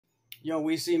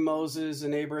we see Moses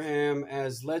and Abraham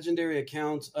as legendary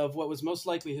accounts of what was most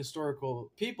likely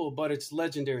historical people, but it's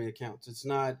legendary accounts. It's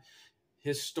not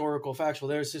historical factual.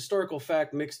 There's historical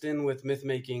fact mixed in with myth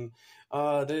making.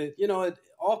 All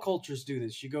cultures do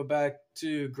this. You go back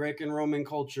to Greek and Roman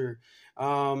culture.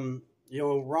 Romulus,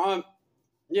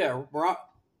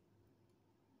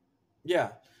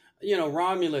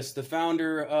 the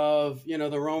founder of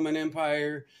the Roman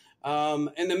Empire.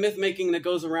 And the myth making that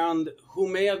goes around who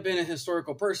may have been a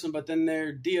historical person, but then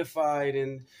they're deified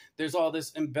and there's all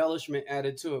this embellishment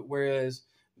added to it. Whereas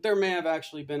there may have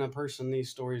actually been a person these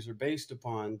stories are based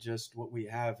upon. Just what we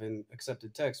have in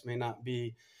accepted text may not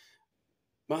be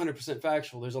 100%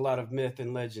 factual. There's a lot of myth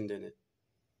and legend in it.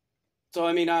 So,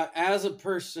 as a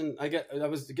person,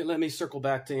 let me circle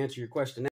back to answer your question.